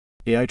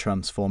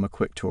aiTransformer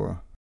Quick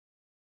Tour.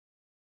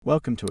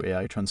 Welcome to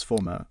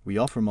aiTransformer. We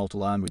offer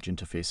multi-language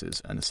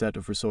interfaces and a set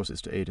of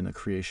resources to aid in the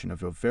creation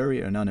of your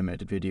very own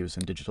animated videos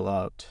and digital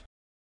art.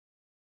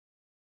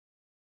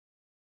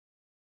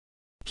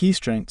 Key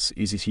strengths: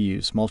 easy to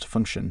use,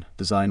 multifunction,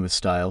 design with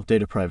style,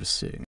 data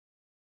privacy.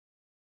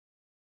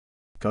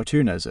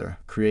 Cartoonizer: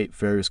 create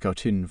various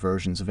cartoon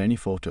versions of any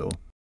photo.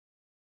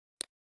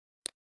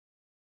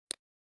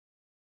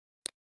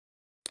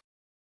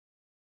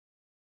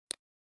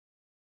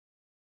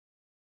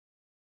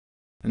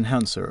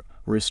 Enhancer: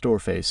 restore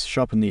face,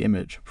 sharpen the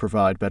image,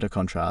 provide better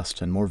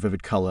contrast and more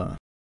vivid color.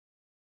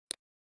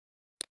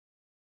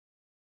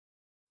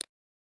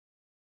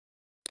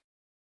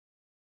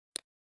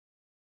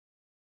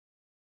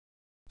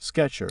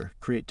 Sketcher: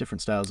 create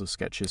different styles of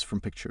sketches from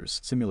pictures,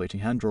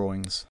 simulating hand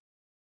drawings.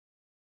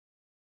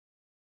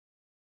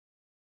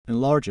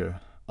 Enlarger: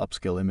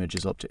 upscale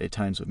images up to 8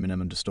 times with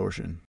minimum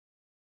distortion.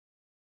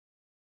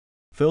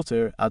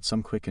 Filter: add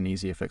some quick and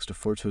easy effects to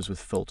photos with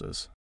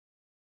filters.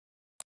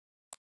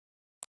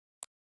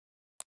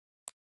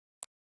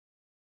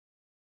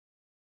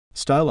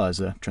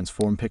 Stylizer: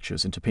 transform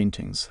pictures into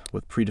paintings,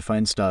 with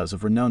predefined styles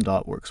of renowned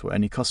artworks or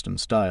any custom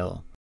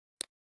style.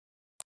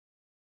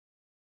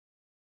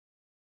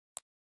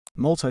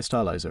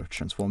 Multi-stylizer: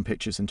 transform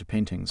pictures into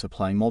paintings,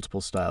 applying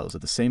multiple styles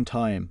at the same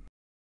time.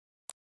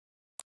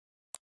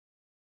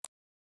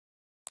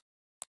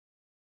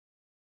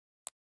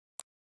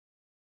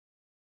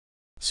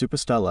 Super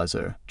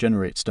Stylizer: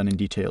 generate stunning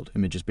detailed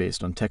images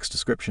based on text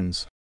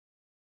descriptions.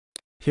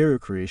 Hero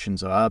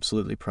creations are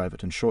absolutely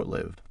private and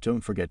short-lived.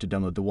 Don't forget to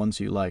download the ones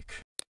you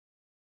like.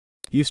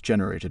 Use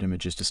generated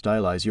images to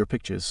stylize your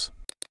pictures.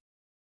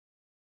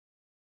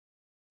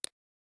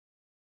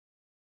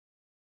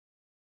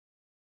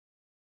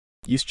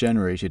 Use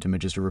generated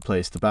images to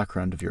replace the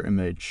background of your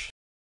image.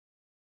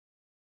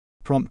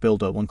 Prompt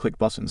Builder: one-click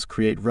buttons,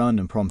 create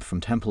random prompt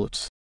from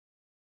templates.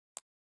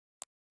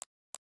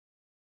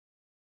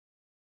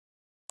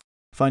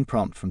 Find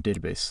prompt from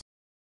database.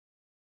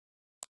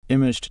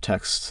 Image to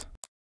text.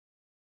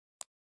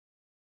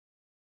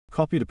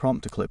 Copy the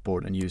prompt to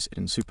clipboard and use it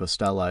in Super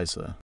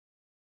Stylizer.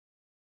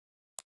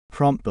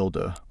 Prompt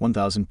Builder: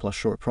 1000 plus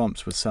short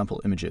prompts with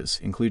sample images,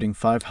 including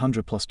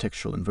 500 plus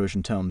textual and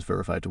version terms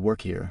verified to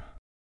work here.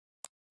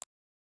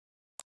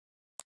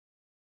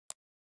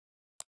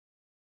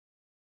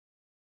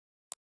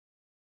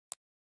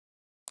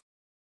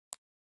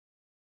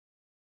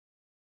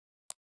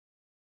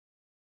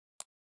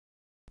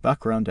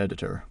 Background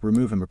Editor: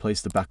 remove and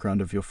replace the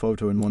background of your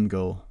photo in one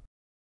go.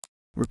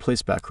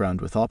 Replace background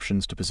with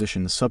options to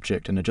position the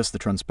subject and adjust the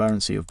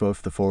transparency of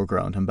both the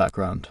foreground and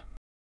background.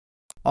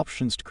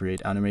 Options to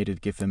create animated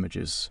GIF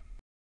images.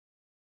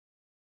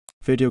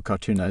 Video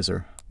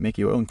Cartoonizer: make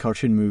your own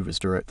cartoon movies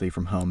directly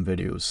from home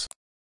videos.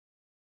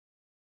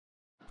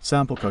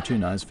 Sample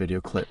cartoonized video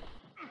clip.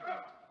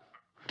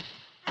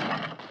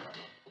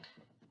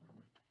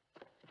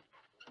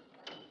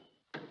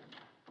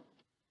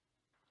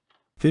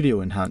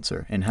 Video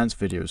Enhancer: enhance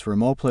videos for a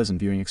more pleasant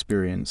viewing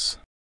experience.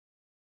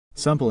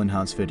 Sample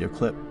enhanced video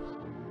clip.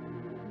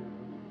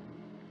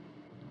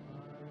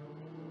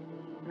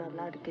 Not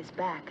allowed to kiss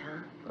back, huh?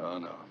 Oh,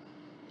 no.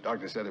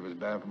 Doctor said it was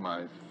bad for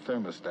my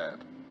thermostat.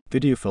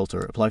 Video Filter: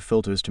 apply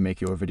filters to make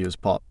your videos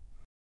pop.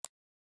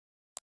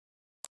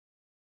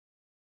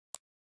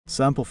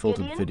 Sample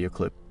filtered Gideon? video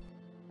clip.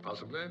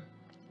 Possibly.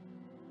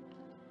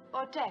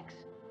 Or Tex?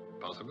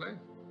 Possibly.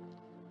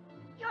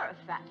 You're a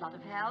fat lot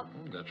of help.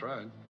 That's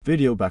right.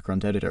 Video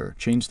Background Editor: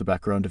 change the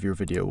background of your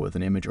video with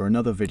an image or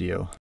another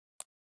video.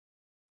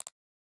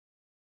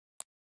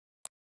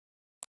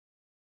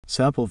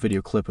 Sample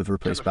video clip with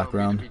replace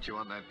background. Meet you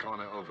on that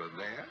corner over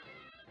there.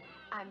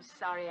 I'm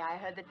sorry, I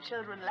heard the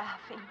children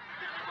laughing.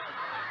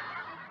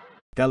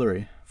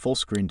 Gallery: full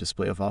screen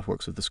display of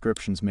artworks with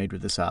descriptions made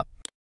with this app.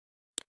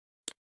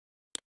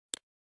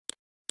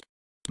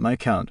 My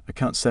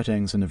account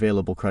settings and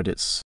available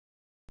credits.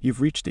 You've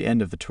reached the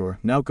end of the tour.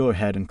 Now go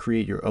ahead and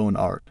create your own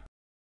art.